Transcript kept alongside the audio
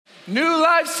New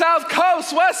Life South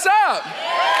Coast, what's up?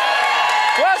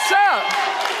 What's up?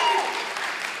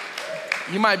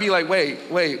 You might be like,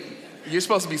 wait, you're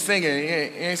supposed to be singing, you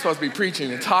ain't supposed to be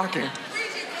preaching and talking.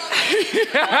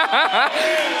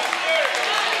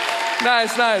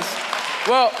 Nice.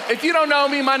 Well, if you don't know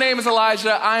me, my name is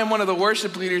Elijah. I am one of the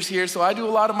worship leaders here, so I do a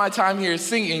lot of my time here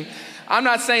singing. I'm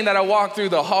not saying that I walk through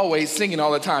the hallways singing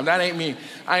all the time. That ain't me.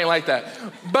 I ain't like that.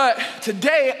 But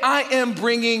today I am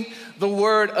bringing the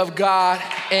word of God,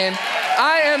 and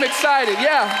I am excited.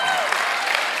 Yeah.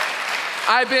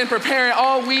 I've been preparing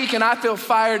all week, and I feel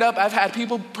fired up. I've had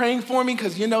people praying for me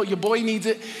because, your boy needs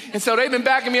it. And so they've been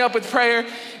backing me up with prayer.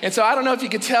 And so I don't know if you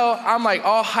can tell, I'm like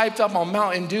all hyped up on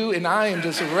Mountain Dew, and I am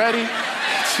just ready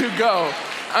to go.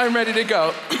 I'm ready to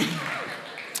go.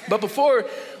 But before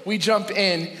we jump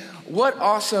in, what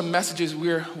awesome messages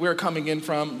we're coming in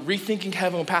from. Rethinking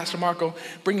Heaven with Pastor Marco,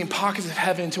 bringing pockets of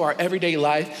heaven into our everyday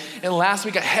life. And last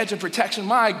week, a hedge of protection.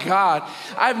 My God,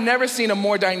 I've never seen a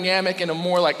more dynamic and a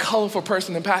more colorful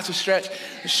person than Pastor Stretch,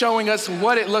 showing us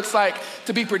what it looks like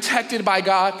to be protected by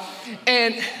God.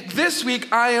 And this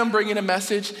week, I am bringing a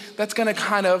message that's gonna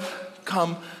kind of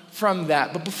come from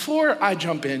that. But before I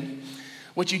jump in,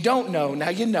 what you don't know,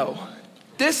 now you know,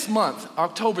 this month,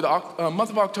 October, the month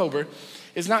of October,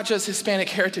 is not just Hispanic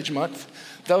Heritage Month,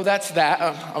 though that's that.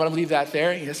 I'm gonna leave that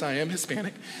there. Yes, I am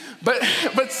Hispanic. But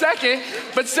second,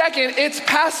 it's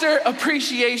Pastor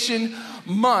Appreciation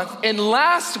Month. And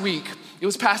last week, it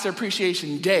was Pastor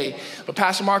Appreciation Day. But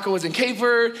Pastor Marco was in Cape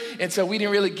Verde, and so we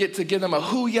didn't really get to give them a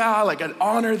hoo-yah, and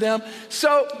honor them.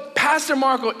 So Pastor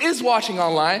Marco is watching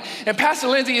online, and Pastor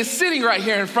Lindsay is sitting right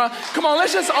here in front. Come on,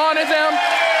 let's just honor them.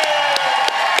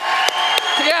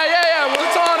 Yeah, well,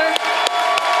 let's honor.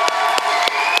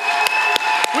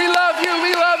 We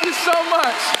love you so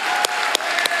much.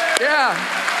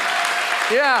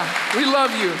 Yeah, we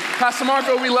love you. Pastor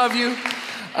Marco, we love you.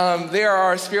 They are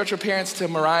our spiritual parents to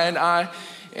Mariah and I.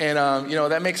 And,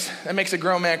 that makes a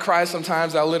grown man cry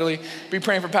sometimes. I'll literally be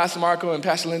praying for Pastor Marco and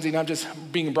Pastor Lindsay, and I'm just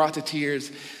being brought to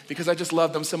tears because I just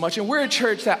love them so much. And we're a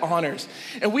church that honors,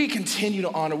 and we continue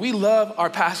to honor. We love our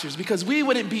pastors because we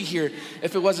wouldn't be here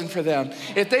if it wasn't for them.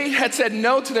 If they had said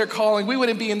no to their calling, we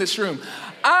wouldn't be in this room.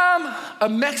 I'm a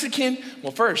Mexican.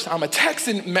 Well, first, I'm a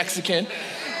Texan Mexican.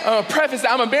 Preface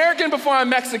that I'm American before I'm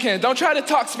Mexican. Don't try to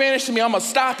talk Spanish to me. I'm going to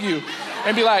stop you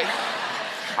and be like,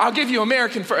 I'll give you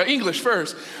English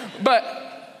first.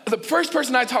 But the first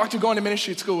person I talked to going to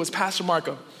ministry school was Pastor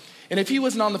Marco. And if he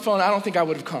wasn't on the phone, I don't think I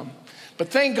would have come. But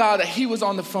thank God that he was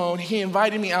on the phone. He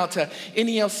invited me out to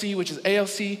NELC, which is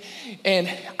ALC, and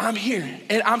I'm here.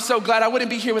 And I'm so glad. I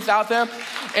wouldn't be here without them.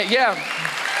 And yeah.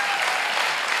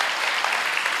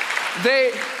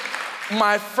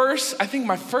 My first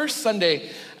Sunday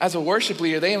as a worship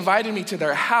leader, they invited me to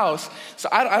their house. So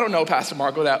I don't know Pastor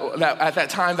Marco that at that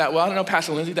time that well. I don't know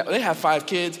Pastor Lindsay. They have 5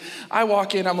 kids. I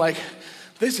walk in, I'm like,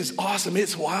 this is awesome.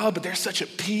 It's wild, but there's such a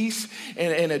peace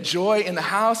and a joy in the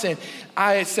house. And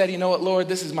I said, you know what, Lord,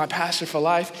 this is my pastor for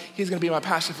life. He's going to be my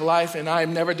pastor for life, and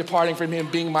I'm never departing from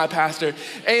him being my pastor.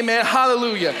 Amen.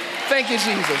 Hallelujah. Thank you,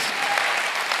 Jesus.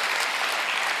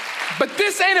 But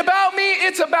this ain't about me,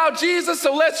 it's about Jesus.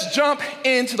 So let's jump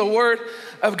into the word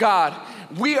of God.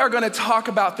 We are gonna talk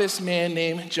about this man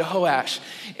named Jehoash.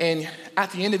 And at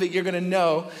the end of it, you're gonna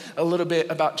know a little bit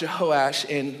about Jehoash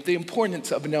and the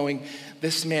importance of knowing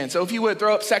this man. So if you would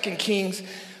throw up 2 Kings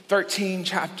 13,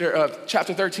 chapter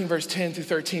 13, verse 10 through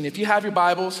 13. If you have your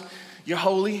Bibles, you're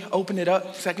holy, open it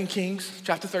up, 2 Kings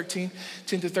chapter 13,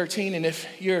 10 through 13. And if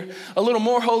you're a little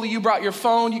more holy, you brought your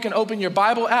phone, you can open your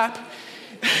Bible app.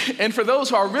 And for those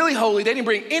who are really holy, they didn't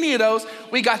bring any of those.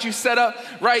 We got you set up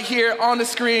right here on the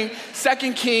screen.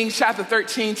 2 Kings chapter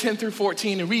 13, 10 through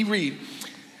 14. And we read,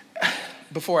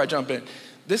 before I jump in,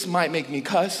 this might make me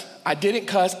cuss. I didn't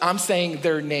cuss. I'm saying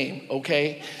their name,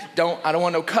 okay? I don't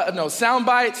want no sound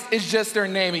bites. It's just their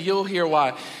name, and you'll hear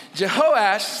why.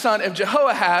 Jehoash, son of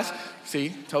Jehoahaz, see,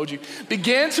 told you,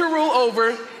 began to rule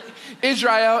over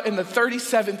Israel in the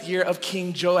 37th year of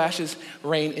King Joash's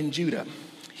reign in Judah.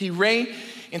 He reigned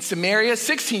in Samaria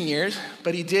 16 years,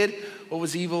 but he did what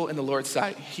was evil in the Lord's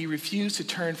sight. He refused to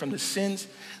turn from the sins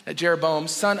that Jeroboam,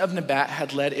 son of Nebat,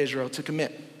 had led Israel to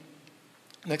commit.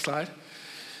 Next slide.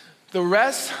 The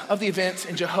rest of the events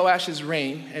in Jehoash's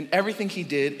reign and everything he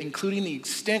did, including the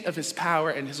extent of his power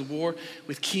and his war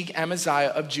with King Amaziah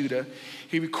of Judah,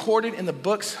 he recorded in the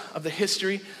books of the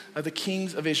history of the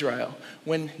kings of Israel.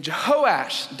 When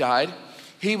Jehoash died,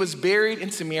 he was buried in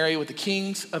Samaria with the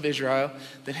kings of Israel.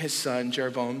 Then his son,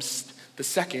 Jeroboam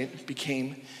II,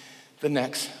 became the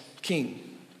next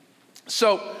king.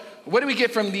 So what do we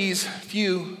get from these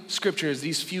few scriptures,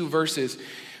 these few verses?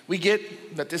 we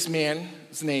get that this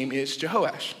man's name is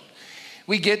Jehoash.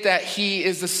 We get that he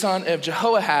is the son of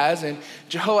Jehoahaz, and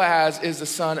Jehoahaz is the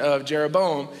son of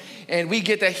Jeroboam. And we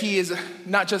get that he is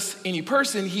not just any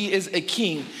person, he is a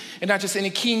king. And not just any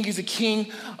king, he's a king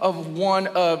of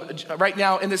right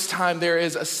now in this time, there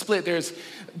is a split. There's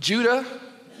Judah,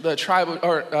 the tribe,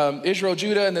 Israel,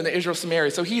 Judah, and then the Israel,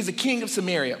 Samaria. So he's a king of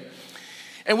Samaria.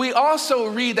 And we also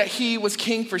read that he was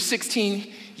king for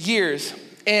 16 years.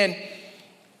 And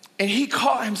he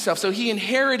called himself, so he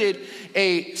inherited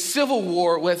a civil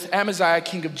war with Amaziah,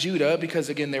 king of Judah, because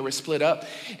again, they were split up.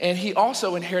 And he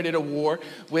also inherited a war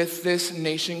with this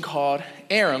nation called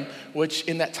Aram, which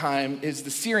in that time is the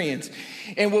Syrians.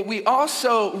 And what we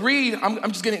also read,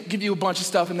 I'm just gonna give you a bunch of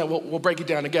stuff and then we'll break it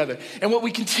down together. And what we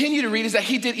continue to read is that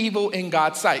he did evil in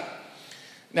God's sight.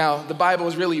 Now, the Bible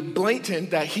is really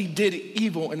blatant that he did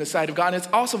evil in the sight of God. And it's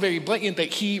also very blatant that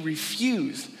he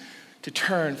refused to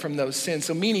turn from those sins.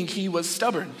 So meaning he was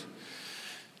stubborn.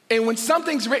 And when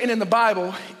something's written in the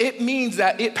Bible, it means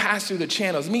that it passed through the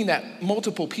channels. It means that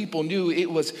multiple people knew it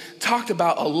was talked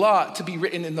about a lot to be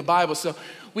written in the Bible. So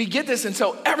we get this, and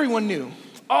so everyone knew.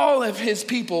 All of his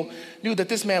people knew that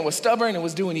this man was stubborn and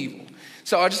was doing evil.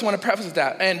 So I just want to preface with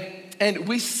that. And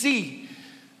we see,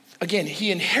 again,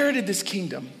 he inherited this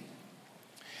kingdom.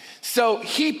 So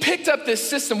he picked up this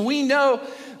system. We know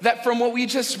that from what we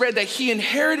just read, that he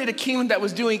inherited a kingdom that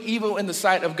was doing evil in the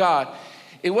sight of God.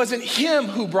 It wasn't him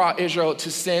who brought Israel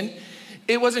to sin.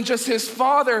 It wasn't just his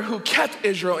father who kept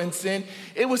Israel in sin.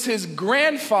 It was his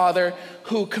grandfather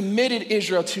who committed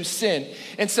Israel to sin.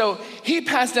 And so he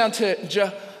passed down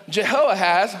to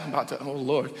Jehoahaz,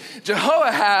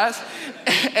 Jehoahaz,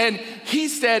 and he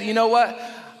said, you know what?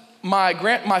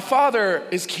 My father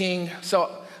is king,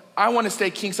 so I want to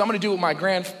stay king, so I'm going to do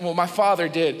what my father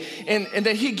did. And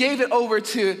then he gave it over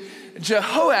to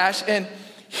Jehoash, and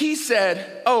he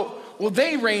said, oh, well,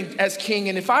 they reigned as king,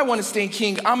 and if I want to stay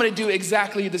king, I'm going to do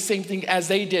exactly the same thing as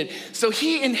they did. So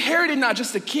he inherited not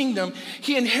just a kingdom,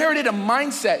 he inherited a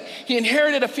mindset. He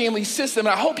inherited a family system,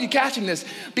 and I hope you're catching this,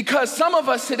 because some of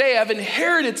us today have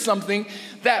inherited something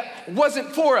that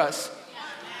wasn't for us.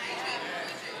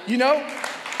 You know?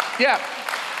 Yeah.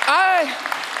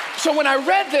 So when I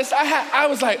read this, I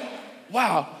was like,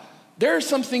 wow, there are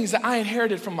some things that I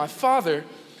inherited from my father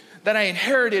that I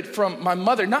inherited from my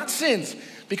mother, not sins,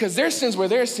 because their sins were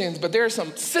their sins, but there are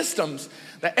some systems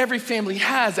that every family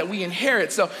has that we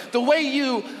inherit. So the way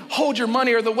you hold your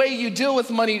money or the way you deal with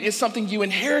money is something you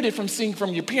inherited from seeing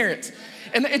from your parents.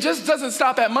 And it just doesn't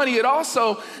stop at money. It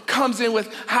also comes in with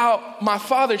how my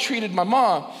father treated my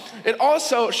mom. It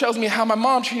also shows me how my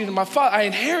mom treated my father. I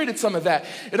inherited some of that.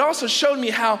 It also showed me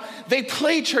how they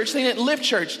played church. They didn't live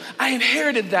church. I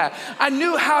inherited that. I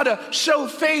knew how to show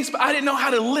face, but I didn't know how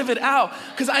to live it out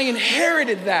because I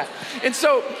inherited that. And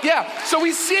so, so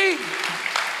we see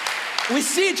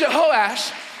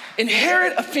Jehoash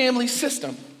inherit a family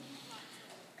system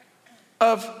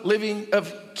of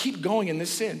keep going in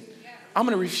this sin. I'm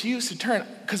going to refuse to turn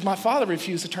because my father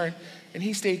refused to turn and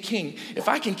he stayed king. If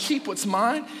I can keep what's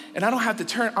mine and I don't have to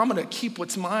turn, I'm going to keep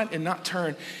what's mine and not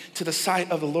turn to the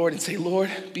sight of the Lord and say, Lord,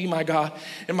 be my God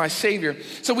and my Savior.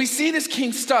 So we see this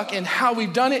king stuck, and how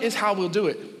we've done it is how we'll do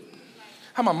it.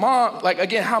 How my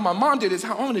mom did it is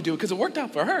how I'm going to do it because it worked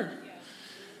out for her.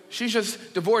 She's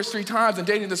just divorced 3 times and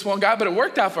dating this one guy, but it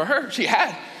worked out for her. She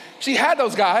had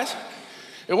those guys.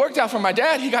 It worked out for my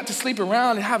dad. He got to sleep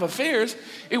around and have affairs.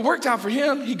 It worked out for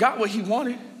him. He got what he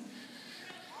wanted.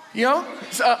 You know,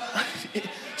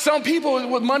 some people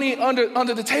with money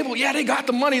under the table, they got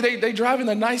the money. They driving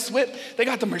the nice whip. They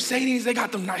got the Mercedes. They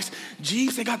got them nice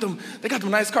Jeeps. They got them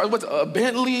nice cars. What's a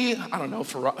Bentley? I don't know,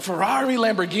 Ferrari,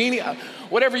 Lamborghini,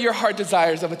 whatever your heart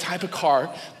desires of a type of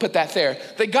car, put that there.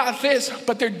 They got this,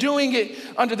 but they're doing it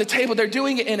under the table. They're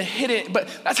doing it in a hidden, but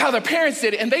that's how their parents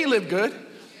did it, and they lived good.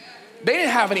 They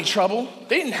didn't have any trouble.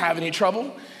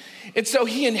 And so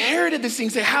he inherited this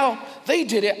thing, say how they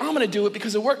did it, I'm going to do it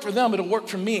because it worked for them, it'll work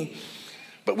for me.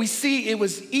 But we see it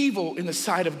was evil in the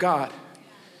sight of God.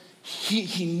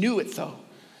 He knew it though.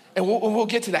 And we'll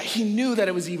get to that. He knew that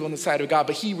it was evil in the sight of God,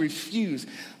 but he refused.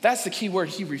 That's the key word,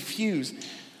 he refused.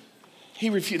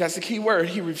 That's the key word,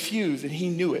 he refused, and he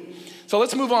knew it. So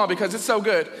let's move on because it's so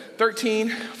good. 13,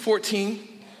 14.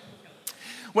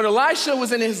 When Elisha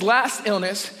was in his last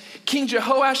illness, King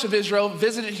Jehoash of Israel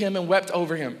visited him and wept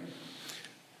over him.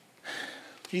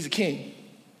 He's a king.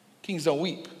 Kings don't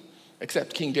weep,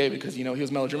 except King David because, he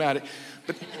was melodramatic.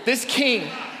 But this king,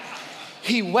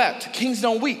 he wept. Kings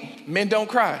don't weep. Men don't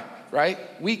cry, right?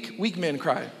 Weak men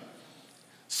cry.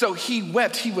 So he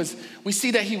wept. We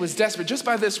see that he was desperate. Just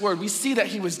by this word, we see that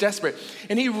he was desperate.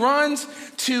 And he runs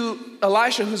to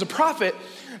Elisha, who's a prophet,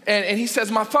 and he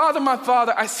says, my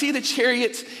father, I see the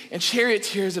chariots and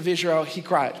charioteers of Israel, he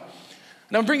cried.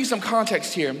 Now I'm bringing you some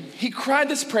context here. He cried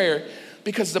this prayer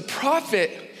because the prophet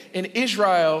in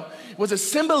Israel was a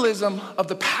symbolism of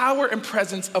the power and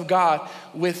presence of God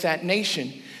with that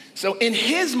nation. So in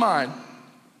his mind,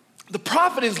 the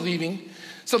prophet is leaving,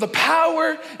 so the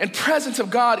power and presence of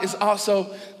God is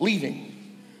also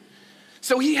leaving.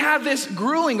 So he had this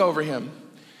grueling over him.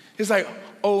 He's like,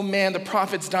 oh man, the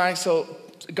prophet's dying, so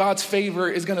God's favor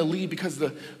is gonna leave because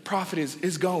the prophet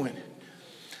is going.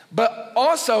 But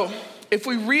also, if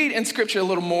we read in scripture a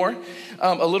little more,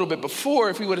 a little bit before,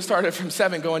 if we would have started from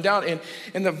 7 going down,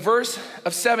 in the verse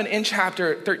of 7 in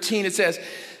chapter 13, it says,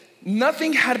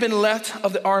 nothing had been left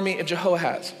of the army of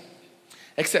Jehoahaz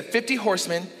except 50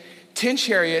 horsemen, 10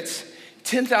 chariots,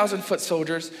 10,000 foot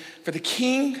soldiers, for the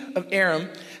king of Aram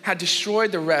had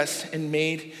destroyed the rest and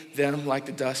made them like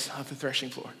the dust of the threshing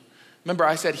floor. Remember,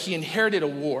 I said he inherited a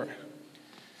war.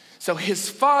 So his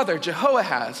father,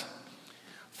 Jehoahaz,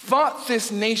 fought this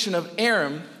nation of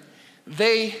Aram.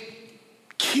 They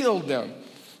killed them,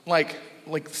 like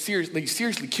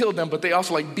seriously killed them, but they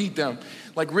also beat them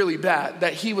really bad.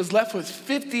 That he was left with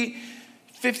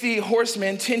 50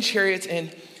 horsemen, 10 chariots,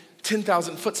 and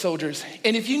 10,000 foot soldiers.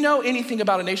 And if you know anything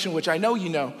about a nation, which I know you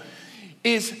know,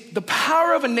 is the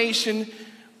power of a nation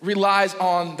relies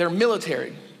on their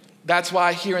military. That's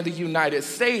why here in the United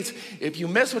States, if you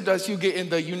mess with us, you get in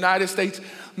the United States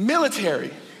military.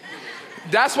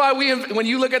 That's why when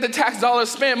you look at the tax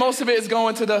dollars spent, most of it is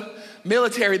going to the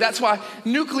military. That's why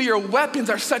nuclear weapons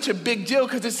are such a big deal,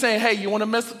 because it's saying, hey, you want to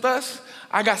mess with us?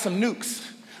 I got some nukes.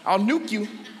 I'll nuke you.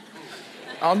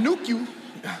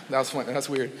 That was funny. That's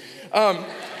weird.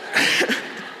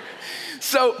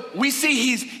 So we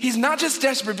see he's not just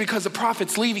desperate because the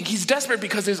prophet's leaving. He's desperate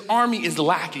because his army is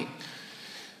lacking.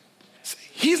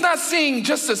 He's not seeing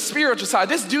just the spiritual side.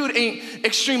 This dude ain't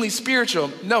extremely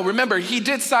spiritual. No, remember, he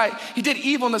did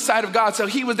evil in the sight of God. So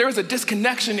there was a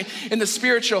disconnection in the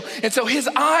spiritual. And so his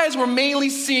eyes were mainly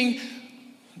seeing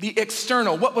the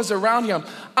external, what was around him.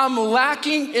 I'm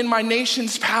lacking in my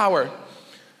nation's power.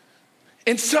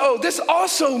 And so this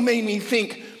also made me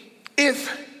think,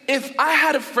 if I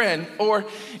had a friend, or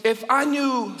if I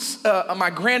knew my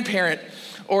grandparent,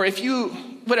 or if you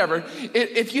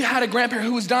had a grandparent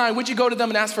who was dying, would you go to them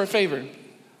and ask for a favor?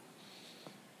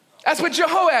 That's what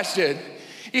Jehoash did.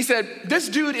 He said, this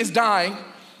dude is dying.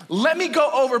 Let me go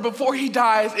over before he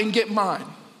dies and get mine.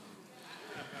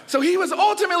 So he was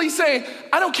ultimately saying,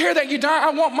 I don't care that you die,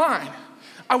 I want mine.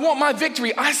 I want my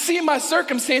victory. I see my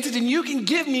circumstances and you can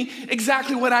give me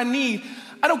exactly what I need.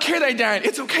 I don't care that I die.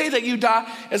 It's okay that you die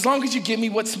as long as you give me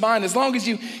what's mine, as long as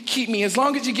you keep me, as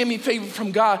long as you give me favor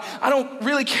from God. I don't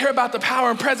really care about the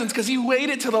power and presence, because he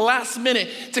waited till the last minute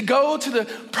to go to the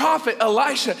prophet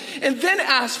Elisha and then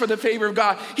ask for the favor of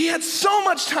God. He had so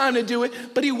much time to do it,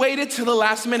 but he waited till the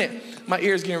last minute. My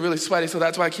ear is getting really sweaty, so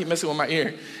that's why I keep messing with my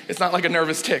ear. It's not like a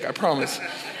nervous tick, I promise.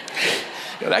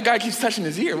 Yo, that guy keeps touching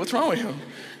his ear. What's wrong with him?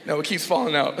 No, it keeps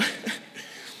falling out.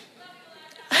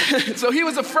 So he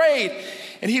was afraid.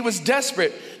 And he was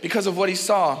desperate because of what he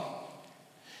saw.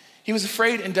 He was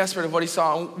afraid and desperate of what he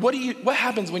saw. What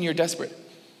happens when you're desperate?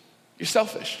 You're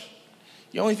selfish.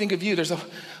 You only think of you. There's a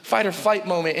fight or flight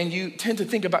moment, and you tend to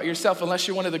think about yourself unless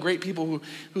you're one of the great people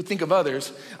who think of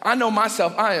others. I know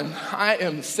myself. I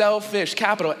am selfish.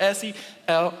 Capital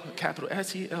S-E-L, capital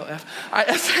S-E-L-F.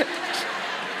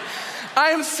 I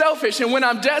am selfish, and when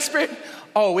I'm desperate,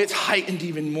 it's heightened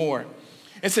even more.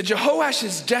 And so Jehoash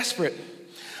is desperate.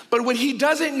 But what he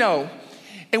doesn't know,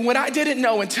 and what I didn't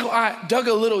know until I dug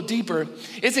a little deeper,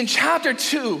 is in chapter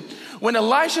 2, when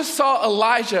Elisha saw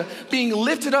Elijah being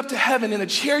lifted up to heaven in a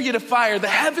chariot of fire, the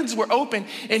heavens were open,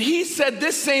 and he said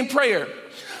this same prayer,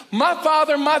 my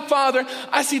father,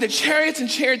 I see the chariots and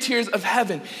charioteers of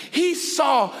heaven. He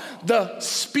saw the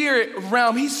spirit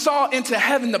realm. He saw into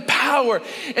heaven the power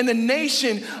and the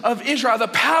nation of Israel, the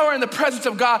power and the presence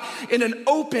of God in an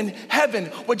open heaven.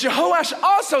 What Jehoash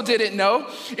also didn't know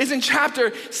is in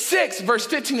chapter 6, verse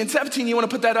 15 and 17. You want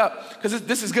to put that up because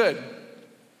this is good.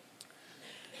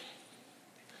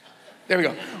 There we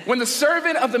go. When the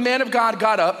servant of the man of God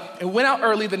got up and went out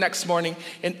early the next morning,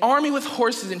 an army with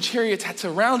horses and chariots had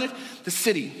surrounded the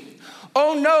city.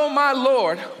 Oh no, my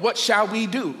Lord, what shall we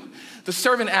do? The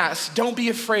servant asked. Don't be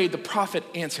afraid, the prophet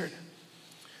answered.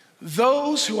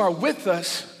 Those who are with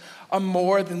us are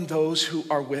more than those who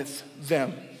are with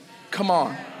them. Come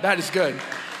on, that is good.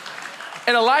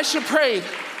 And Elisha prayed,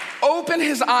 open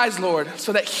his eyes, Lord,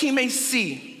 so that he may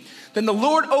see. Then the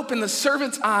Lord opened the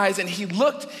servant's eyes, and he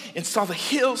looked and saw the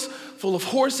hills full of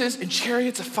horses and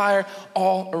chariots of fire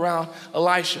all around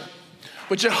Elisha.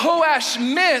 What Jehoash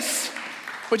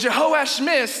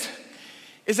missed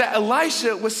is that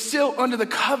Elisha was still under the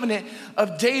covenant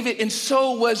of David, and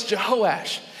so was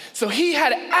Jehoash. So he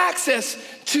had access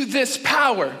to this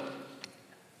power.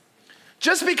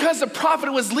 Just because the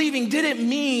prophet was leaving didn't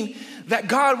mean that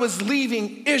God was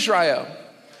leaving Israel.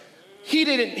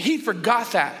 He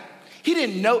forgot that. He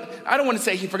didn't know, I don't want to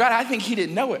say he forgot, I think he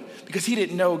didn't know it because he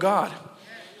didn't know God.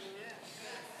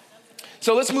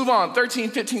 So let's move on, 13,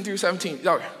 15 through 17.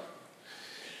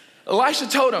 Elisha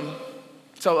told him,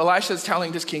 so Elisha is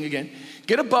telling this king again,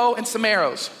 get a bow and some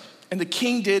arrows. And the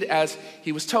king did as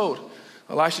he was told.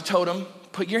 Elisha told him,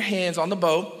 put your hands on the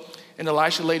bow. And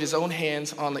Elisha laid his own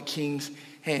hands on the king's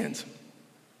hands.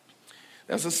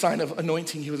 That was a sign of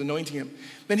anointing. He was anointing him.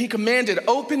 Then he commanded,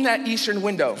 open that eastern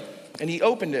window. And he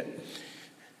opened it.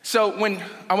 So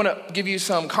I want to give you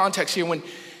some context here. When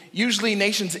usually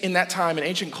nations in that time, in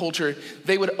ancient culture,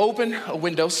 they would open a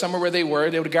window somewhere where they were.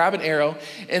 They would grab an arrow,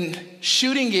 and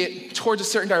shooting it towards a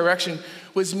certain direction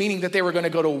was meaning that they were going to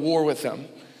go to war with them.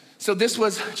 So this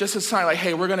was just a sign like,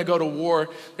 hey, we're going to go to war.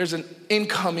 There's an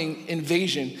incoming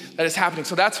invasion that is happening.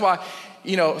 So that's why,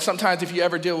 sometimes if you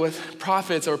ever deal with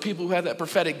prophets or people who have that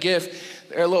prophetic gift,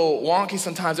 they're a little wonky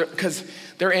sometimes because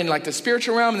they're in like the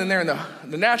spiritual realm and then they're in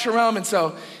the natural realm. And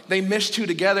so they mesh two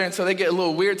together. And so they get a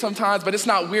little weird sometimes, but it's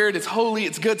not weird. It's holy.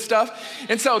 It's good stuff.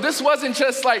 And so this wasn't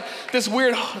just like this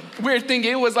weird thing.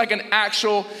 It was like an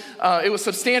actual, it was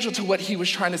substantial to what he was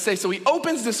trying to say. So he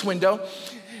opens this window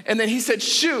and then he said,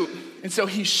 shoot. And so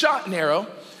he shot an arrow.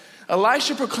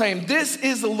 Elisha proclaimed, this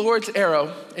is the Lord's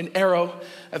arrow, an arrow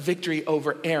of victory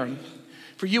over Aram.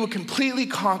 For you will completely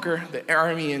conquer the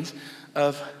Arameans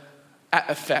at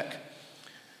Aphek.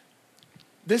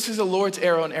 This is the Lord's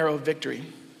arrow, an arrow of victory.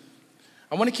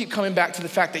 I want to keep coming back to the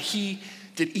fact that he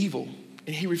did evil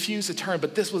and he refused to turn,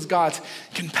 but this was God's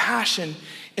compassion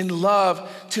and love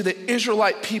to the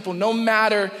Israelite people. No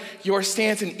matter your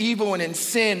stance in evil and in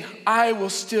sin, I will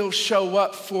still show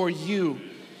up for you.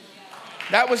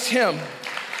 That was him.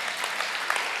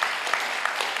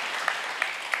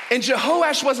 And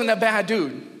Jehoash wasn't a bad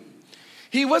dude.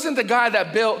 He wasn't the guy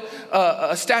that built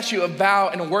a statue of Baal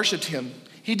and worshiped him.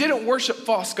 He didn't worship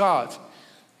false gods.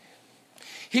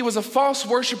 He was a false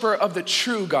worshiper of the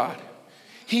true God.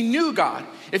 He knew God.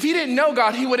 If he didn't know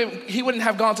God, he wouldn't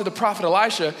have gone to the prophet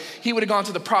Elisha. He would have gone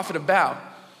to the prophet of Baal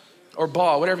or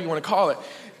Baal, whatever you want to call it.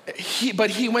 But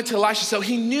he went to Elisha. So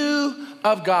he knew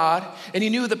of God and he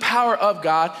knew the power of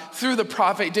God through the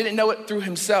prophet. He didn't know it through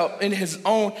himself in his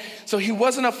own. So he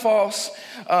wasn't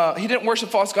he didn't worship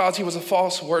false gods. He was a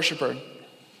false worshiper.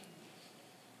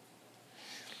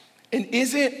 And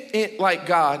isn't it like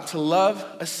God to love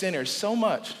a sinner so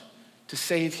much to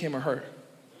save him or her?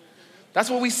 That's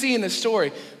what we see in this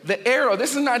story. The arrow,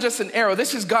 this is not just an arrow.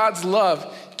 This is God's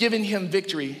love giving him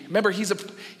victory. Remember,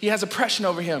 he has oppression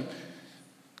over him.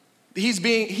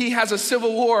 He has a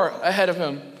civil war ahead of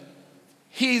him.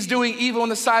 He's doing evil on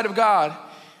the side of God.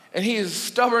 And he is a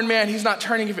stubborn man. He's not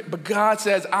turning. But God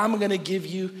says, I'm going to give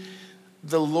you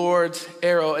the Lord's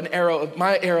arrow, the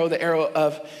arrow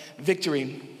of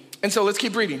victory. And so let's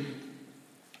keep reading.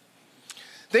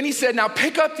 Then he said, now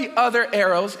pick up the other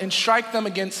arrows and strike them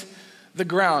against the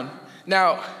ground.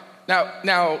 Now,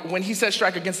 when he said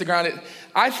strike against the ground,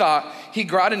 I thought he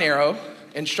grabbed an arrow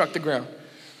and struck the ground.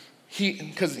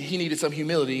 Because he needed some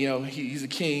humility, he's a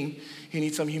king. He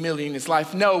needs some humility in his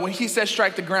life. No, when he says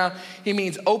strike the ground, he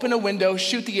means open a window,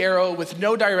 shoot the arrow with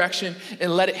no direction,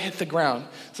 and let it hit the ground.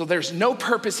 So there's no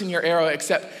purpose in your arrow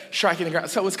except striking the ground.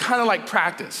 So it's kind of like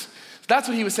practice. That's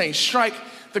what he was saying, strike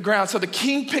the ground. So the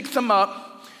king picked them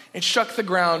up and struck the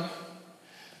ground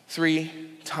 3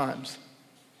 times.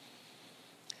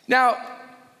 Now,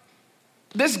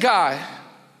 this guy,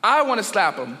 I want to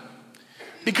slap him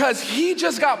because he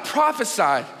just got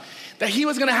prophesied that he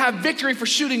was going to have victory for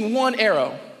shooting 1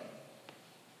 arrow.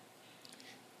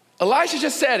 Elisha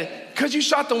just said, because you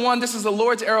shot the one, this is the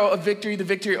Lord's arrow of victory, the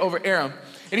victory over Aram.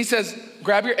 And he says,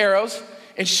 grab your arrows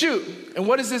and shoot. And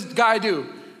what does this guy do?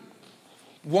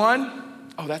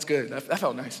 1, oh, that's good. That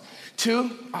felt nice.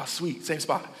 2, oh, sweet, same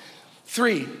spot.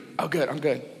 3, oh, good, I'm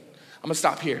good. I'm going to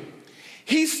stop here.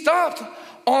 He stopped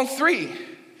on 3.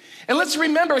 And let's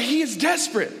remember, he is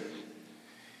desperate.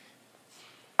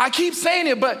 I keep saying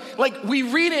it, but we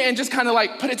read it and just kind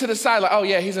of put it to the side, oh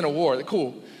yeah, he's in a war,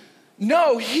 cool.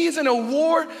 No, he's in a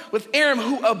war with Aram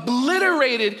who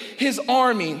obliterated his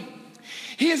army.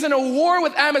 He is in a war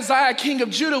with Amaziah, king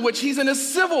of Judah, which he's in a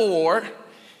civil war.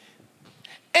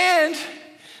 And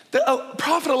The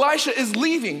prophet Elisha is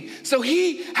leaving. So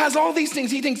he has all these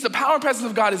things. He thinks the power and presence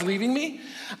of God is leaving me.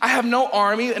 I have no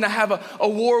army and I have a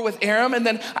war with Aram. And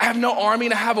then I have no army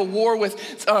and I have a war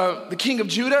with the king of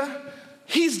Judah.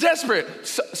 He's desperate.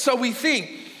 So we think.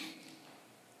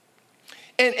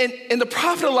 And the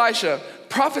prophet Elisha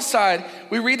prophesied,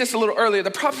 we read this a little earlier,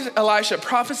 the prophet Elisha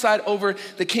prophesied over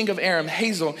the king of Aram,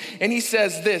 Hazael, and he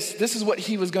says this is what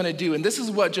he was gonna do, and this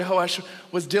is what Jehoash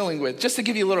was dealing with. Just to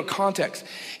give you a little context,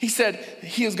 he said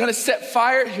he was gonna set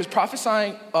fire, he was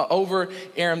prophesying over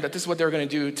Aram that this is what they were gonna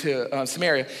do to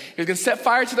Samaria. He was gonna set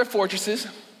fire to their fortresses,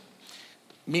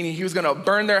 meaning he was gonna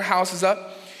burn their houses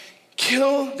up,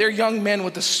 kill their young men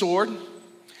with the sword.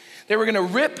 They were gonna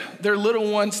rip their little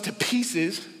ones to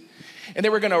pieces, and they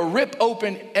were gonna rip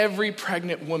open every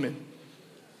pregnant woman.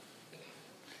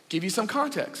 Give you some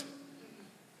context.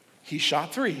 He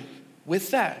shot 3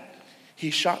 with that.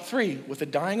 He shot 3 with a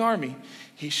dying army.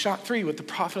 He shot 3 with the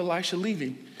prophet Elisha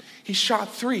leaving. He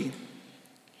shot 3.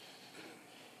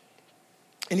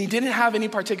 And he didn't have any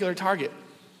particular target,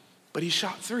 but he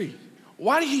shot 3.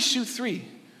 Why did he shoot 3?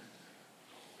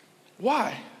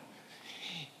 Why?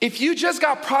 If you just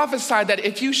got prophesied that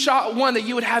if you shot 1 that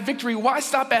you would have victory, why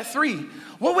stop at 3?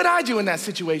 What would I do in that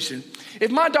situation?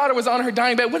 If my daughter was on her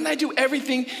dying bed, wouldn't I do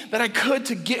everything that I could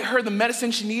to get her the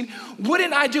medicine she needs?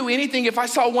 Wouldn't I do anything if I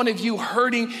saw one of you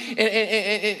hurting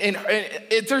and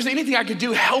if there's anything I could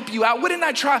do, help you out? Wouldn't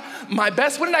I try my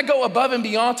best? Wouldn't I go above and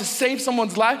beyond to save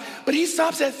someone's life? But he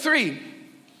stops at 3.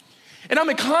 And I'm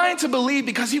inclined to believe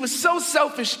because he was so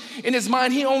selfish in his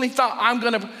mind, he only thought, I'm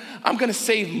gonna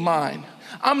save mine.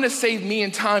 I'm gonna save me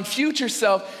in time. Future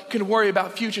self can worry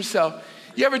about future self.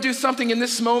 You ever do something in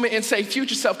this moment and say,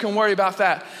 future self can worry about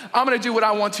that? I'm gonna do what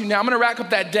I want to now. I'm gonna rack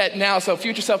up that debt now so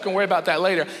future self can worry about that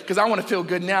later because I wanna feel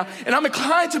good now. And I'm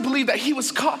inclined to believe that he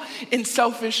was caught in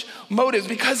selfish motives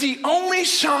because he only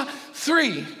shot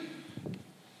 3.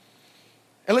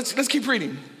 And let's keep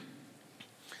reading.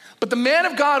 But the man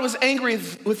of God was angry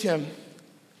with him.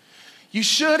 You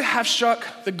should have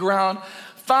struck the ground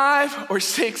 5 or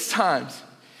 6 times.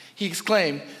 He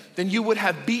exclaimed, then you would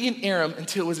have beaten Aram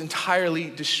until it was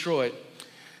entirely destroyed.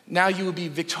 Now you will be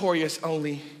victorious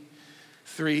only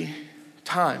 3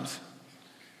 times.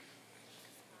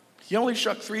 He only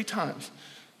struck 3 times.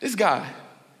 This guy,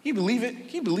 you believe it?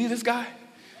 Can you believe this guy?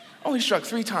 Only struck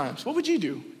 3 times. What would you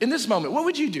do in this moment? What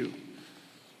would you do?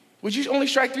 Would you only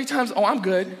strike 3 times? Oh, I'm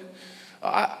good.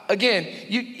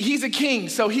 He's a king,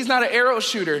 so he's not an arrow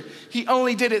shooter. He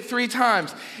only did it 3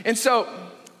 times. And so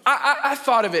I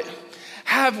thought of it.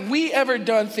 Have we ever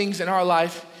done things in our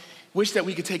life, wish that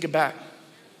we could take it back?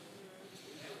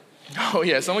 Oh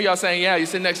yeah, some of y'all saying, yeah, you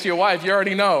sit next to your wife, you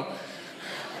already know.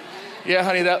 Yeah,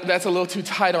 honey, that's a little too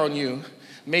tight on you.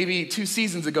 Maybe 2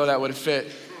 seasons ago that would have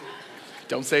fit.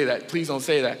 Don't say that, please don't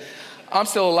say that. I'm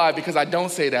still alive because I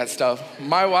don't say that stuff.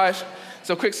 My wife,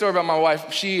 so quick story about my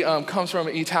wife. She comes from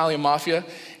Italian mafia.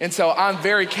 And so I'm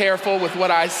very careful with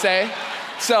what I say.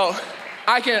 So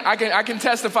I can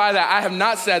testify that I have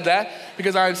not said that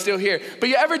because I'm still here. But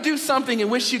you ever do something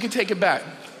and wish you could take it back?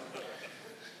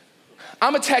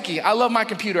 I'm a techie. I love my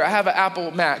computer. I have an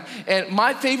Apple Mac. And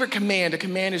my favorite command, a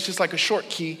command is just like a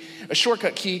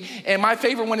shortcut key. And my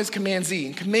favorite one is Command Z.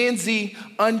 And Command Z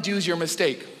undoes your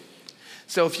mistake.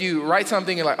 So if you write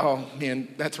something, you're like, oh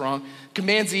man, that's wrong.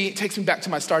 Command Z takes me back to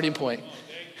my starting point.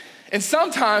 And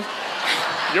sometimes,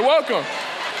 you're welcome.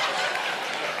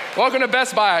 Welcome to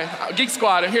Best Buy, Geek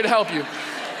Squad, I'm here to help you.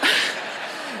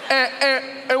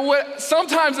 And what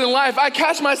sometimes in life, I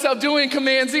catch myself doing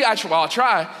Command Z. I'll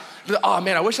try. But, oh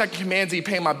man, I wish I could Command Z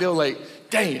pay my bill late.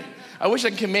 Dang it. I wish I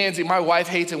could Command Z. My wife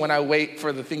hates it when I wait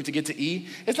for the thing to get to E.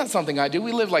 It's not something I do.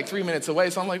 We live like 3 minutes away,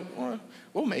 so I'm like, well,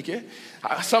 we'll make it.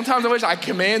 Sometimes I wish I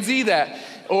Command Z that.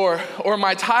 Or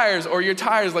my tires, or your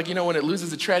tires, like, you know, when it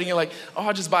loses the tread and you're like, oh,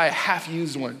 I'll just buy a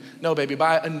half-used one. No, baby,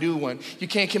 buy a new one. You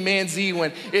can't Command Z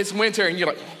when it's winter and you're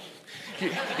like,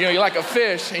 you're like a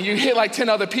fish and you hit like 10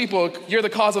 other people. You're the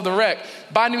cause of the wreck.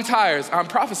 Buy new tires. I'm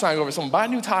prophesying over someone. Buy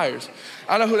new tires.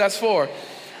 I don't know who that's for.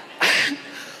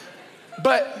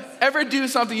 But ever do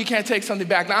something you can't take something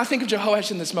back. Now I think of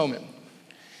Jehoash in this moment.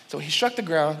 So he struck the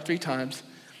ground 3 times.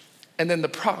 And then the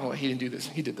prophet, well, he didn't do this,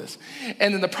 he did this.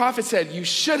 And then the prophet said, you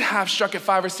should have struck it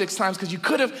 5 or 6 times because you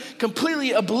could have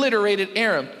completely obliterated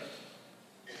Aram.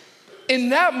 In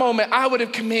that moment, I would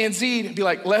have Command Z to be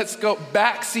like, let's go,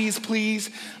 back seas, please,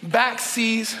 back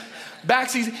seas,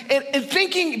 backseat, and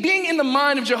thinking, being in the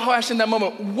mind of Jehoash in that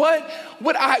moment, what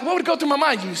would go through my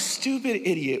mind? You stupid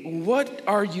idiot, what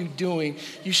are you doing?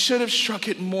 You should have struck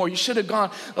it more. You should have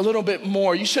gone a little bit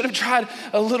more. You should have tried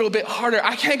a little bit harder.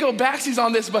 I can't go backsies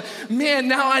on this, but man,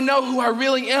 now I know who I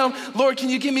really am. Lord, can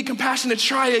you give me compassion to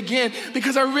try again?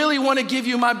 Because I really want to give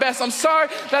you my best. I'm sorry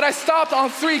that I stopped on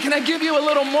 3. Can I give you a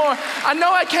little more? I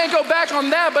know I can't go back on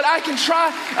that, but I can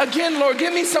try again, Lord.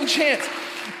 Give me some chance.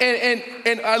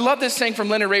 And I love this saying from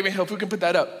Leonard Ravenhill, if we can put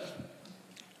that up.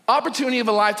 Opportunity of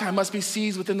a lifetime must be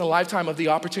seized within the lifetime of the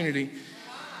opportunity.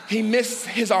 He missed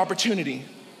his opportunity.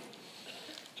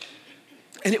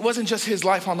 And it wasn't just his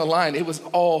life on the line, it was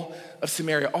all of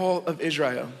Samaria, all of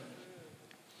Israel.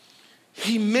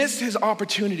 He missed his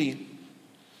opportunity.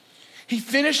 He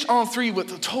finished on 3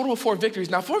 with a total of 4 victories.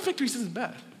 Now, 4 victories isn't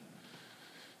bad,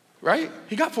 right?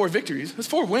 He got 4 victories. That's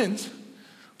 4 wins.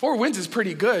 4 wins is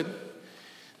pretty good.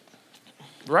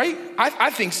 Right? I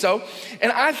think so.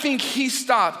 And I think he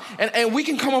stopped. And we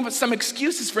can come up with some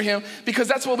excuses for him because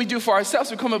that's what we do for ourselves.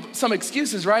 We come up with some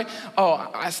excuses, right? Oh,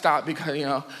 I stopped because, I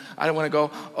didn't want to go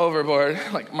overboard.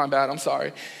 Like, my bad, I'm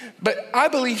sorry. But I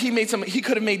believe he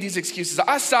could have made these excuses.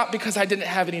 I stopped because I didn't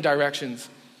have any directions.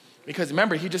 Because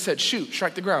remember, he just said, shoot,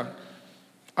 strike the ground.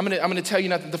 I'm gonna tell you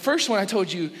nothing. The first one I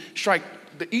told you, strike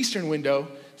the eastern window,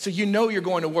 so you know you're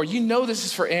going to war. You know this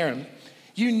is for Aaron.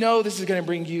 You know this is going to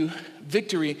bring you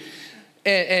victory.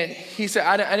 And he said,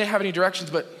 I didn't have any directions,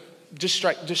 but just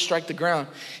strike the ground.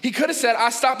 He could have said, I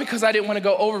stopped because I didn't want to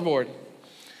go overboard.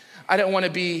 I didn't want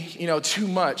to be, too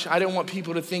much. I didn't want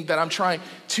people to think that I'm trying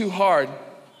too hard.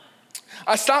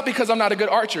 I stopped because I'm not a good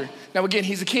archer. Now, again,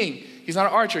 he's a king. He's not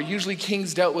an archer. Usually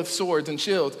kings dealt with swords and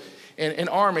shields and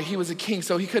armor. He was a king.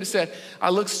 So he could have said, I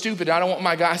look stupid. I don't want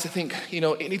my guys to think,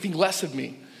 anything less of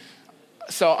me.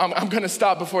 So I'm going to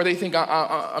stop before they think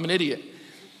I'm an idiot.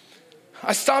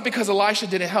 I stopped because Elisha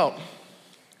didn't help.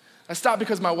 I stopped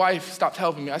because my wife stopped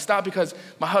helping me. I stopped because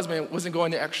my husband wasn't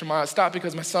going the extra mile. I stopped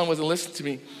because my son wasn't listening to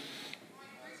me.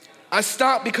 I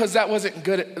stopped because that was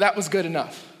good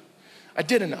enough. I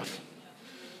did enough.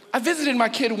 I visited my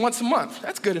kid once a month.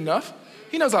 That's good enough.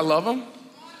 He knows I love him.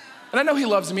 And I know he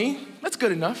loves me. That's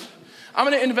good enough. I'm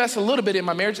going to invest a little bit in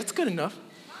my marriage. That's good enough.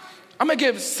 I'm going to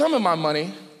give some of my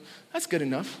money. That's good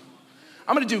enough.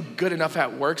 I'm gonna do good enough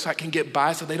at work so I can get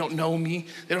by so they don't know me,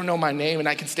 they don't know my name, and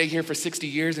I can stay here for 60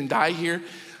 years and die here.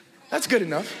 That's good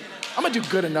enough. I'm gonna do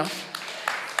good enough.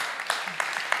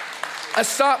 I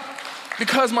stopped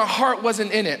because my heart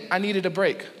wasn't in it. I needed a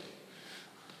break.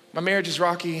 My marriage is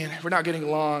rocky and we're not getting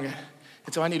along,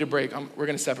 and so I need a break. We're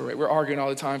gonna separate. We're arguing all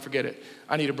the time, forget it.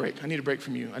 I need a break. I need a break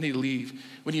from you. I need to leave.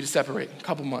 We need to separate, a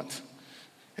couple months.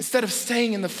 Instead of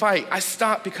staying in the fight, I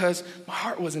stopped because my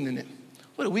heart wasn't in it.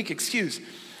 What a weak excuse.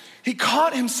 He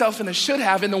caught himself in the should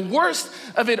have, and the worst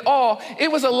of it all,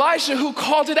 it was Elisha who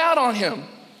called it out on him.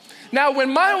 Now,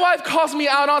 when my wife calls me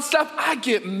out on stuff, I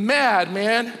get mad,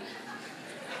 man.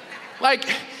 Like,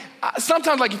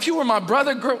 sometimes, like, if you were my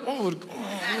brother,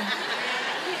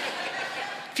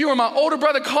 if you were my older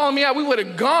brother calling me out, we would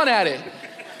have gone at it.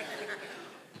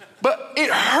 But it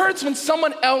hurts when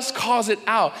someone else calls it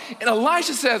out. And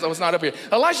Elisha says, it's not up here.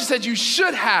 Elisha said, you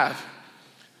should have.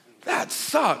 That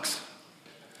sucks.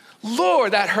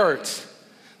 Lord, that hurts.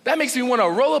 That makes me want to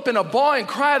roll up in a ball and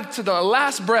cry to the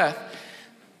last breath.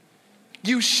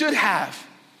 You should have.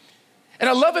 And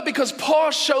I love it because Paul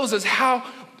shows us how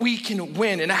we can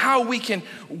win and how we can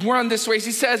run this race.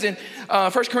 He says in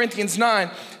 1 Corinthians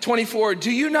 9:24, do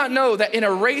you not know that in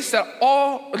a race that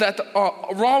all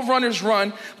runners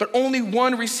run, but only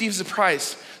one receives the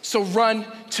prize? So run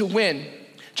to win.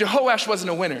 Jehoash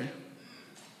wasn't a winner.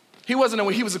 He wasn't a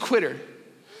winner, he was a quitter.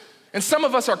 And some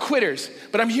of us are quitters,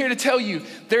 but I'm here to tell you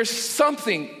there's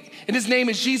something, and his name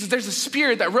is Jesus. There's a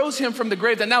spirit that rose him from the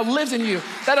grave that now lives in you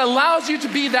that allows you to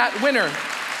be that winner.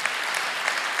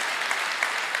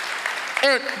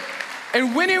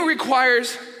 And winning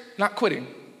requires not quitting.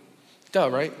 Duh,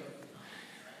 right?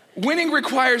 Winning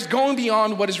requires going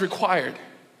beyond what is required.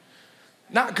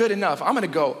 Not good enough. I'm gonna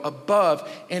go above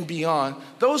and beyond.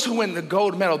 Those who win the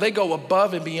gold medal, they go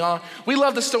above and beyond. We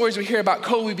love the stories we hear about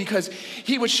Kobe because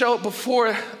he would show up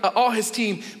before all his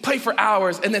team, play for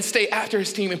hours, and then stay after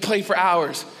his team and play for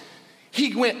hours.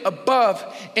 He went above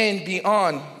and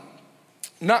beyond.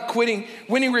 Not quitting.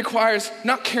 Winning requires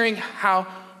not caring how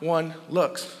one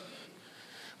looks.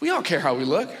 We all care how we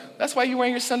look. That's why you're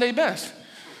wearing your Sunday best.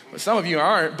 Well, some of you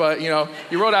aren't, but you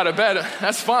rolled out of bed,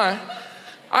 that's fine.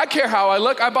 I care how I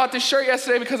look. I bought this shirt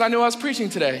yesterday because I knew I was preaching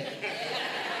today.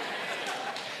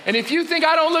 And if you think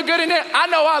I don't look good in it, I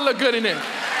know I look good in it.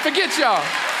 Forget y'all.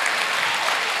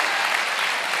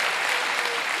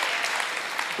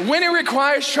 when it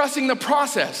requires trusting the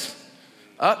process.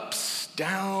 Ups,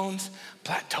 downs,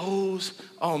 plateaus.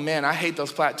 Oh man, I hate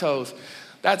those plateaus.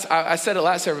 I said it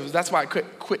last service, that's why I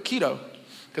quit keto.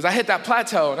 Because I hit that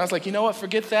plateau and I was like, you know what,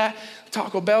 forget that.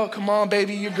 Taco Bell, come on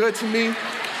baby, you're good to me.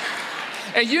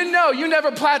 And you know, you never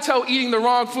plateau eating the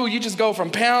wrong food. You just go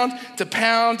from pound to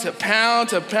pound to pound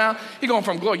to pound. You're going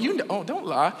from glory. You know, oh, don't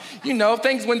lie. You know,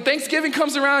 when Thanksgiving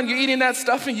comes around, you're eating that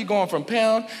stuff and you're going from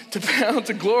pound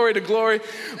to glory to glory.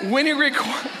 When it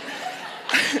requires.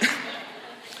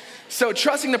 So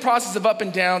trusting the process of up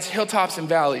and downs, hilltops and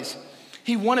valleys.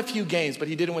 He won a few games, but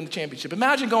he didn't win the championship.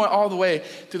 Imagine going all the way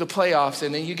through the playoffs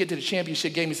and then you get to the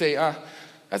championship game and say,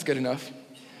 that's good enough.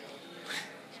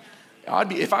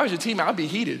 If I was your team, I'd be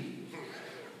heated.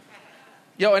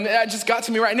 Yo, and that just got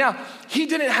to me right now. He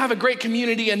didn't have a great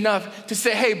community enough to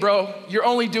say, hey, bro, you're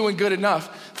only doing good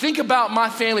enough. Think about my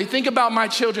family. Think about my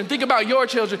children. Think about your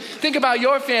children. Think about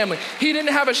your family. He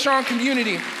didn't have a strong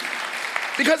community.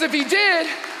 Because if he did,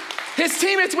 his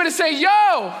teammates would have said,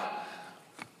 yo,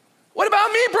 what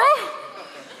about me, bro?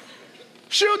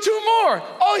 Shoot 2 more.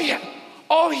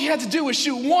 All he had to do was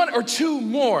shoot 1 or 2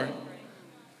 more.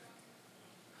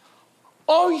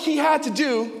 All he had to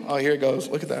do, oh, here it goes,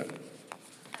 look at that.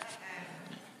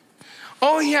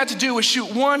 All he had to do was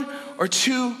shoot 1 or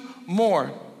 2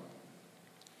 more.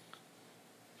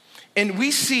 And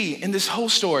we see in this whole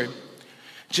story,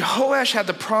 Jehoash had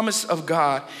the promise of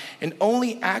God and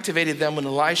only activated them when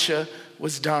Elisha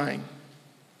was dying.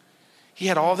 He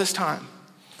had all this time.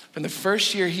 From the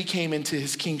first year he came into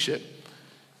his kingship,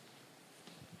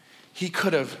 he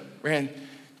could have ran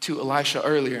to Elisha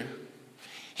earlier.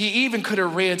 He even could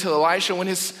have ran to Elisha when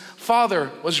his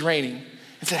father was reigning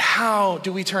and said, how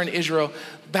do we turn Israel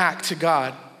back to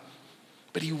God?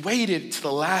 But he waited to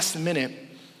the last minute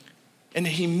and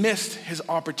he missed his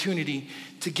opportunity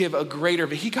to give a greater,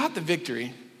 he got the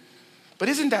victory. But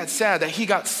isn't that sad that he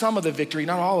got some of the victory,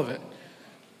 not all of it?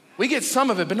 We get some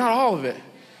of it, but not all of it.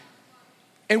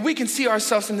 And we can see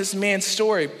ourselves in this man's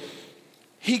story.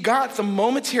 He got the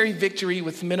momentary victory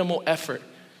with minimal effort.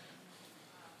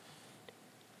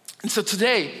 And so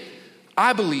today,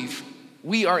 I believe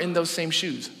we are in those same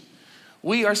shoes.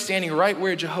 We are standing right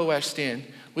where Jehoash stand.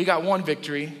 We got 1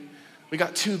 victory. We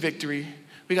got 2 victory.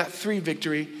 We got 3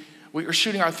 victory. We are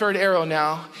shooting our 3rd arrow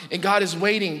now. And God is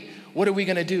waiting. What are we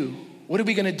going to do? What are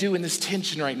we going to do in this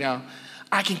tension right now?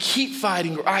 I can keep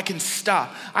fighting or I can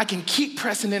stop. I can keep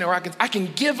pressing in or I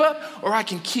can give up or I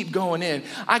can keep going in.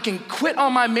 I can quit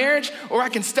on my marriage or I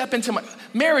can step into my...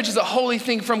 Marriage is a holy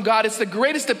thing from God. It's the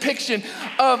greatest depiction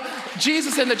of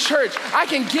Jesus in the church. I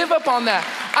can give up on that.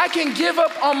 I can give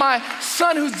up on my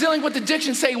son who's dealing with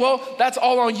addiction, say, well, that's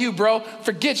all on you, bro.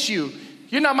 Forget you.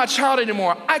 You're not my child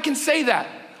anymore. I can say that.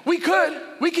 We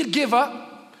could give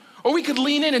up or we could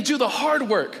lean in and do the hard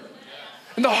work.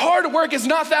 And the hard work is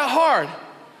not that hard.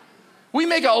 We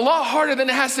make it a lot harder than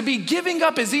it has to be. Giving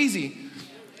up is easy,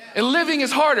 and living is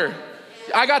harder.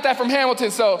 I got that from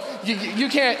Hamilton, so you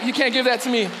can't give that to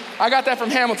me. I got that from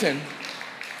Hamilton.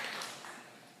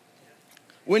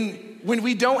 When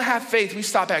we don't have faith, we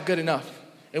stop at good enough,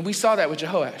 and we saw that with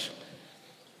Jehoash.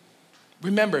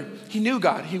 Remember, he knew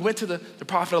God. He went to the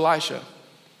prophet Elisha.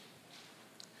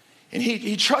 And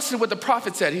he trusted what the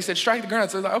prophet said. He said, strike the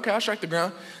ground. So I was like, okay, I'll strike the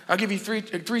ground. I'll give you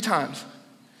three times.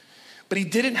 But he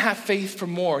didn't have faith for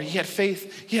more. He had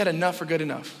faith, he had enough for good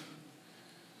enough.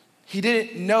 He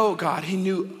didn't know God. He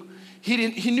knew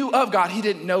of God. He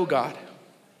didn't know God.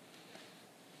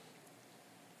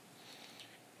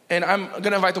 And I'm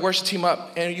gonna invite the worship team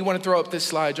up, and you wanna throw up this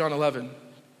slide, John 11.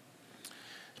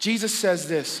 Jesus says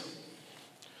this: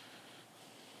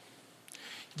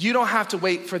 you don't have to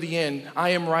wait for the end. I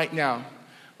am right now,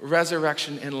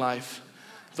 resurrection and life.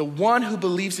 The one who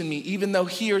believes in me, even though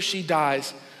he or she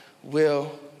dies,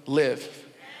 will live.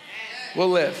 Will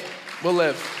live. Will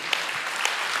live.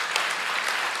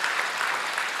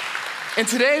 And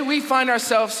today we find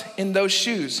ourselves in those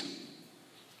shoes.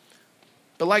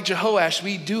 But like Jehoash,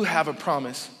 we do have a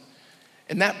promise.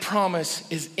 And that promise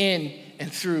is in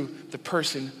and through the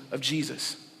person of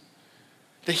Jesus.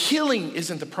 The healing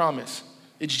isn't the promise.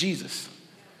 It's Jesus.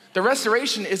 The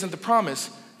restoration isn't the promise,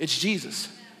 it's Jesus.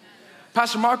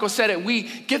 Pastor Marco said it, we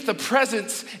get the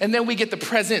presents and then we get the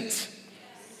present.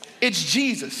 It's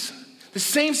Jesus. The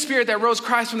same spirit that rose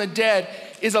Christ from the dead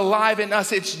is alive in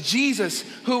us. It's Jesus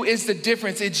who is the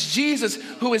difference. It's Jesus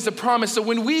who is the promise. So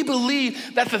when we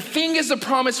believe that the thing is the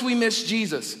promise, we miss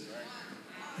Jesus.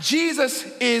 Jesus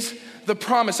is the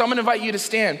promise. So I'm gonna invite you to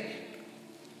stand.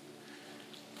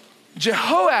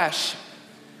 Jehoash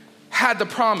had the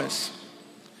promise,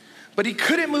 but he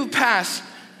couldn't move past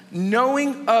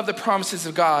knowing of the promises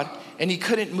of God and he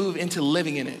couldn't move into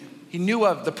living in it. He knew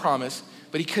of the promise,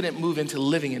 but he couldn't move into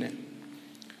living in it.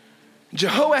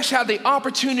 Jehoash had the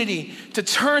opportunity to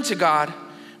turn to God,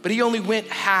 but he only went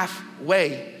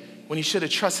halfway when he should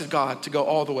have trusted God to go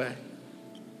all the way.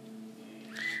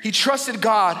 He trusted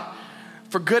God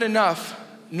for good enough,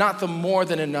 not the more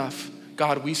than enough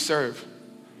God we serve.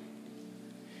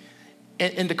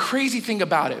 And the crazy thing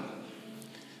about it,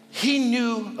 he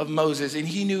knew of Moses, and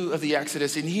he knew of the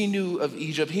Exodus, and he knew of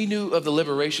Egypt. He knew of the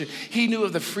liberation. He knew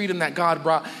of the freedom that God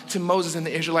brought to Moses and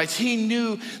the Israelites. He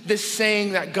knew this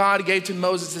saying that God gave to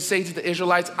Moses to say to the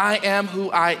Israelites, I am who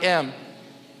I am.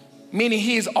 Meaning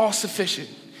he is all sufficient.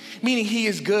 Meaning he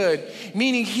is good.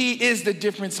 Meaning he is the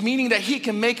difference. Meaning that he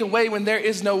can make a way when there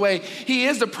is no way. He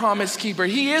is the promise keeper.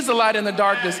 He is the light in the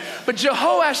darkness. But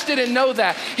Jehoash didn't know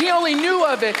that. He only knew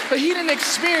of it, but he didn't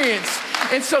experience.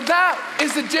 And so that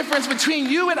is the difference between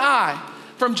you and I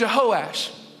from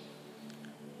Jehoash.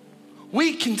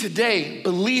 We can today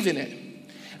believe in it.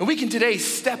 And we can today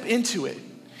step into it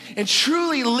and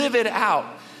truly live it out.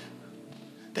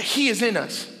 That he is in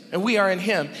us. And we are in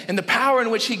him. And the power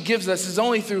in which he gives us is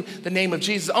only through the name of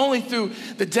Jesus, only through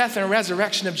the death and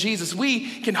resurrection of Jesus.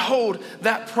 We can hold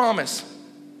that promise.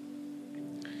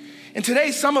 And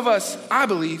today, some of us, I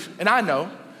believe, and I know,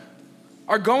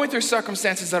 are going through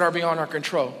circumstances that are beyond our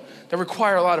control, that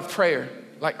require a lot of prayer,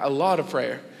 like a lot of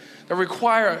prayer, that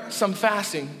require some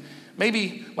fasting,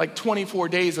 maybe like 24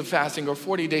 days of fasting or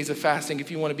 40 days of fasting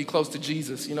if you want to be close to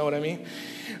Jesus, you know what I mean?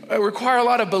 It require a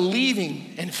lot of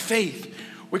believing and faith.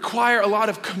 Require a lot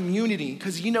of community,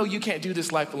 because you know you can't do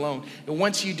this life alone. And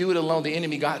once you do it alone, the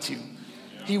enemy got you.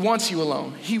 He wants you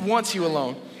alone. He wants you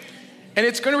alone. And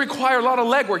it's going to require a lot of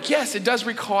legwork. Yes, it does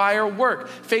require work.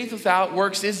 Faith without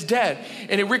works is dead.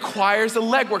 And it requires the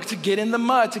legwork to get in the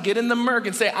mud, to get in the murk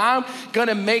and say, I'm going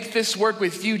to make this work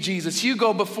with you, Jesus. You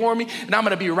go before me, and I'm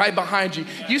going to be right behind you.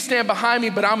 You stand behind me,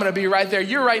 but I'm going to be right there.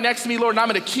 You're right next to me, Lord, and I'm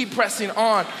going to keep pressing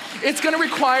on. It's going to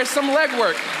require some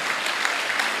legwork.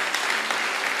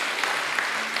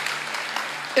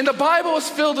 And the Bible is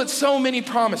filled with so many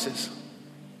promises.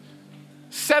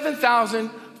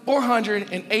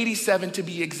 7,487 to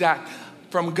be exact,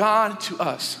 from God to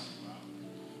us.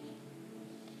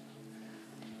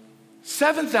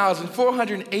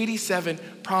 7,487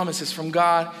 promises from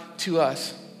God to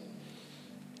us.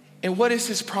 And what is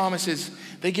his promises?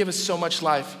 They give us so much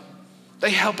life.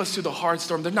 They help us through the hard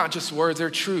storm. They're not just words, they're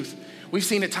truth. We've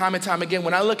seen it time and time again.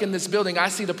 When I look in this building, I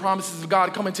see the promises of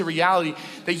God come into reality,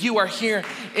 that you are here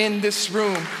in this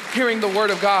room, hearing the word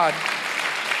of God.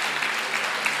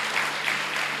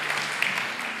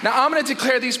 Now, I'm going to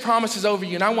declare these promises over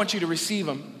you, and I want you to receive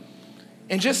them.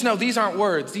 And just know these aren't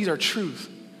words, these are truth.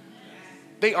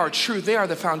 They are truth. They are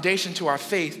the foundation to our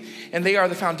faith, and they are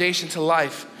the foundation to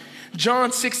life.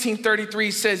 John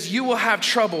 16:33 says, you will have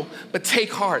trouble, but take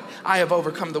heart. I have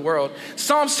overcome the world.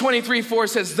 Psalms 23:4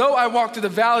 says, though I walk through the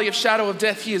valley of shadow of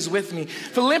death, he is with me.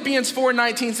 Philippians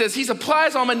 4:19 says, he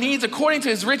supplies all my needs according to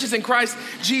his riches in Christ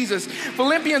Jesus.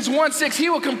 Philippians 1:6, he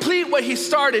will complete what he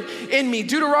started in me.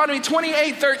 Deuteronomy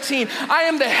 28:13, I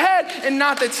am the head and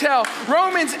not the tail.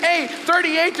 Romans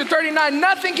 8:38-39,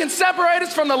 nothing can separate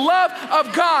us from the love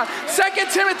of God.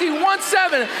 2 Timothy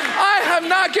 1:7, I have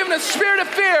not given a spirit of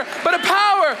fear, but a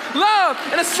power, love,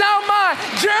 and a sound mind.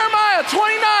 Jeremiah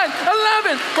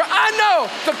 29:11, for I know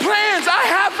the plans I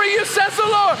have for you, says the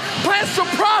Lord, plans to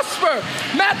prosper.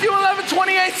 Matthew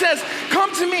 11:28 says,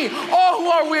 come to me, all who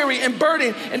are weary and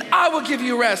burdened, and I will give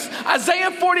you rest.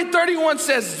 Isaiah 40:31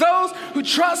 says, those who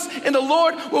trust in the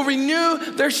Lord will renew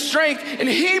their strength. In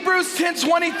Hebrews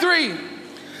 10:23,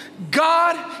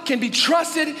 God can be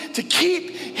trusted to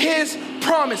keep his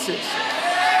promises.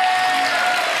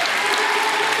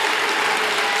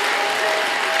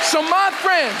 So my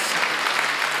friends,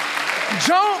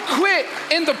 don't quit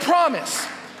in the promise.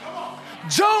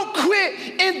 Don't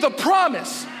quit in the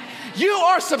promise. You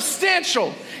are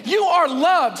substantial. You are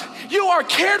loved. You are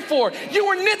cared for. You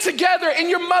were knit together in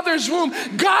your mother's womb.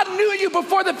 God knew you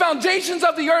before the foundations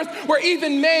of the earth were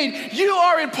even made. You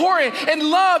are important and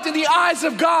loved in the eyes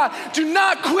of God. Do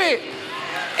not quit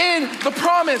in the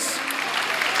promise.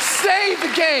 Stay the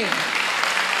game.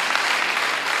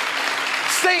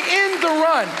 Stay in the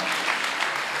run.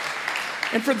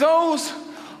 And for those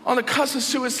on the cusp of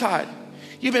suicide,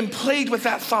 you've been plagued with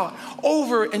that thought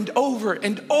over and over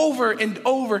and over and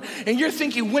over. And you're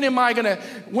thinking, when am I gonna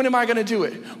do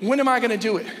it? When am I gonna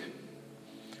do it?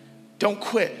 Don't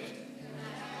quit.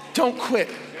 Don't quit.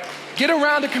 Get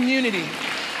around a community.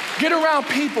 Get around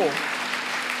people.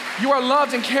 You are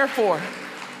loved and cared for.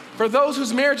 For those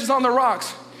whose marriage is on the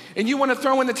rocks and you want to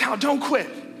throw in the towel, don't quit.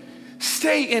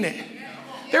 Stay in it.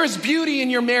 There is beauty in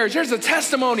your marriage. There's a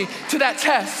testimony to that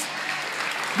test.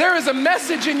 There is a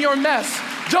message in your mess.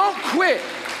 Don't quit.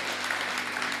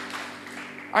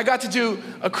 I got to do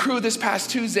a crew this past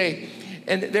Tuesday,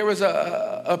 and there was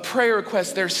a prayer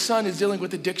request. Their son is dealing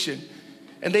with addiction,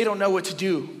 and they don't know what to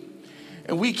do.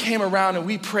 And we came around and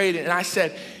we prayed, and I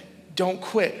said, don't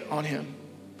quit on him.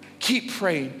 Keep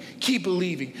praying, keep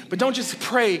believing, but don't just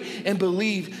pray and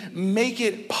believe. Make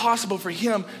it possible for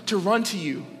him to run to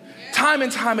you time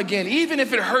and time again, even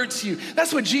if it hurts you.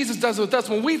 That's what Jesus does with us.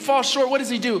 When we fall short, what does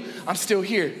he do? I'm still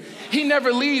here. He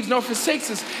never leaves nor forsakes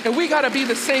us, and we gotta be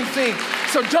the same thing.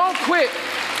 So don't quit.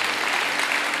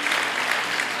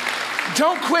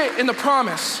 Don't quit in the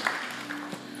promise.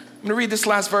 I'm gonna read this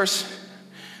last verse,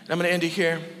 and I'm gonna end it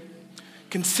here.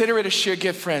 Consider it a sheer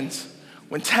gift, friends.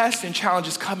 When tests and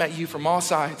challenges come at you from all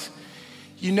sides,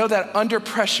 you know that under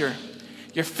pressure,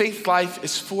 your faith life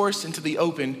is forced into the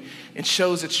open and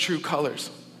shows its true colors.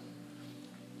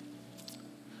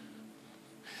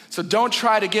 So don't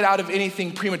try to get out of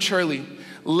anything prematurely.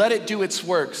 Let it do its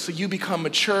work so you become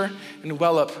mature and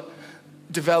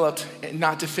developed and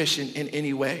not deficient in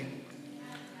any way.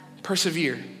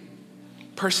 Persevere.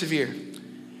 Persevere.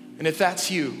 And if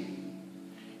that's you,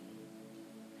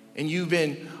 and you've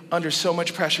been under so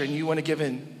much pressure and you want to give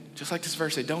in, just like this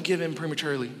verse said, don't give in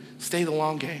prematurely. Stay the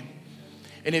long game.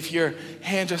 And if your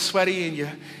hands are sweaty and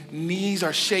your knees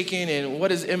are shaking, and what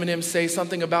does Eminem say?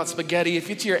 Something about spaghetti.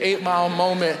 If it's your 8-mile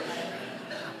moment,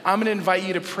 I'm gonna invite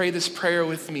you to pray this prayer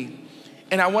with me.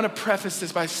 And I wanna preface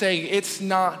this by saying it's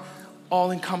not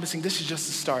all encompassing. This is just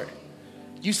the start.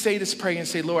 You say this prayer and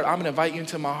say, Lord, I'm gonna invite you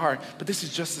into my heart, but this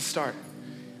is just the start.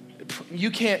 You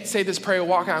can't say this prayer,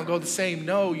 walk out and go the same.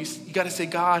 No, you gotta say,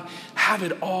 God, have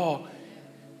it all.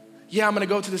 Yeah, I'm gonna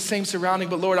go to the same surrounding,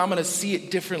 but Lord, I'm gonna see it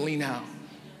differently now.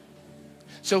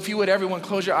 So if you would, everyone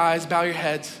close your eyes, bow your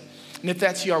heads. And if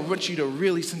that's you, I want you to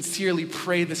really sincerely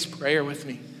pray this prayer with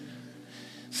me.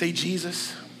 Say,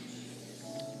 Jesus,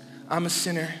 I'm a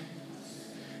sinner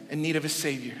in need of a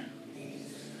Savior.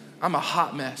 I'm a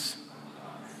hot mess.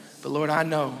 But Lord, I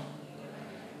know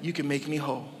you can make me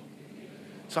whole.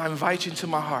 So I invite you into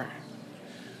my heart.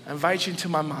 I invite you into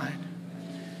my mind.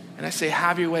 And I say,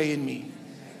 have your way in me.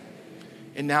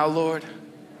 And now, Lord,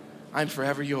 I'm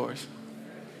forever yours.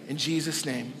 In Jesus'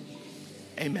 name,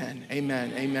 amen,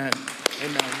 amen, amen,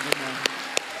 amen, amen.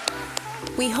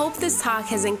 We hope this talk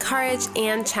has encouraged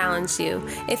and challenged you.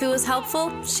 If it was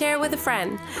helpful, share it with a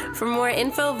friend. For more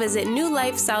info, visit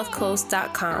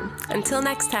newlifesouthcoast.com. Until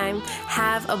next time,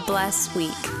 have a blessed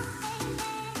week.